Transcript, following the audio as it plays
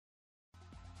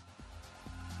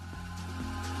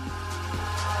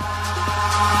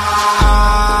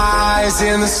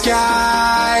eyes in the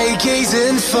sky,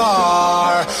 gazing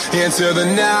far into the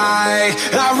night.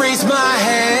 I raise my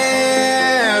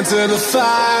hand to the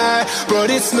fire, but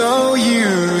it's no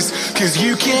use, 'cause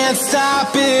you can't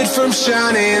stop it from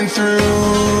shining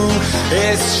through.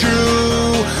 It's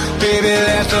true, baby,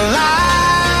 let the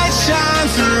light shine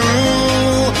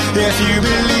through. If you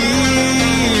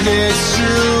believe it's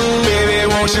true, baby,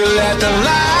 won't you let the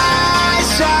light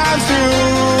shine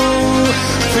through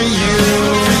for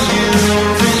you?